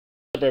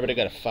up, everybody?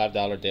 Got a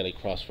 $5 daily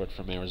crossword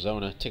from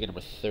Arizona. Ticket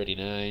number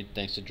 39.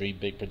 Thanks to Dream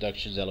Big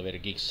Productions, Elevator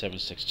Geek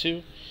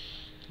 762.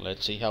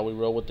 Let's see how we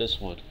roll with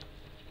this one.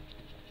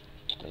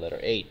 The letter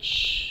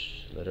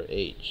H. Letter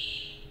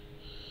H.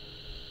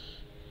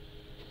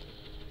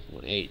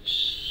 One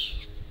H.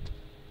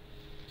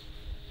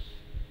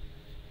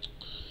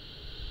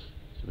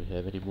 Do we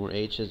have any more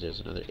H's? There's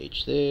another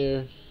H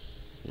there.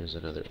 There's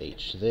another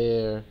H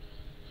there.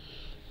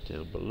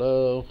 Down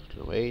below,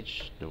 no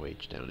H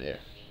down there.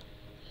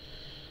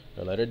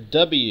 The letter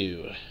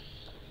W.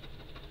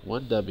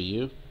 One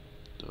W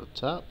on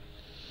top.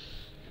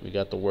 We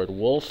got the word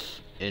wolf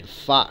and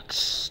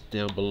fox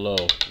down below.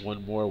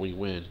 One more, we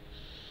win.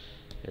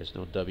 There's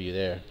no W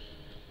there.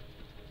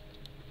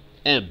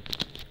 M.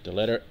 The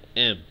letter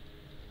M.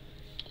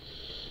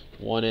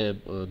 One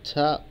M on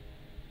top.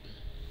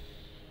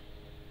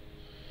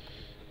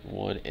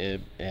 One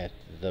M at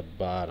the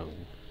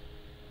bottom.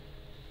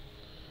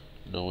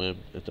 No M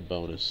at the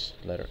bonus.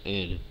 Letter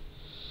N.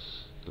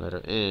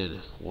 Letter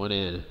N. One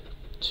N.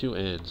 Two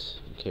N's.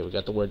 Okay, we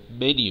got the word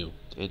menu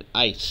and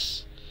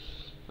ice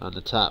on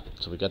the top.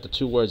 So we got the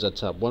two words on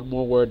top. One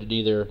more word in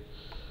either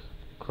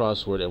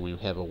crossword and we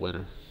have a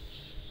winner.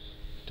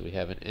 Do we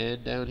have an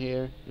N down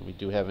here? And we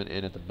do have an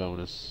N at the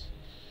bonus.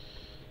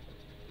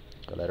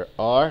 The letter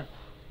R.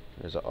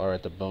 There's an R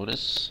at the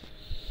bonus.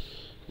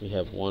 We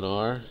have one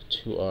R.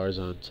 Two R's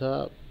on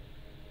top.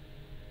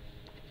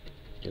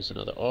 There's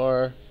another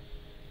R.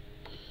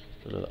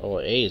 Oh,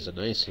 A is a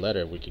nice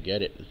letter. We could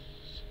get it.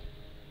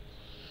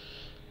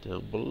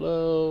 Down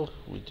below,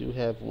 we do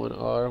have one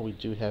R. We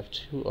do have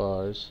two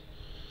R's.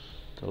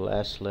 The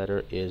last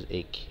letter is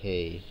a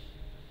K.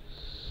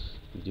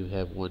 We do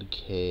have one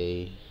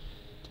K.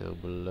 Down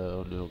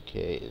below, no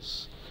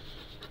K's.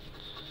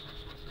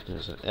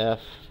 There's an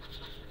F,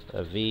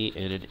 a V,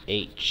 and an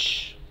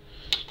H.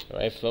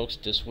 Alright, folks,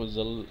 this one's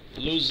a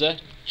loser.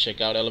 Check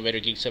out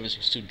Elevator Geek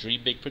 762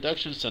 Dream Big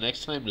Productions. Till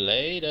next time,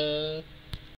 later.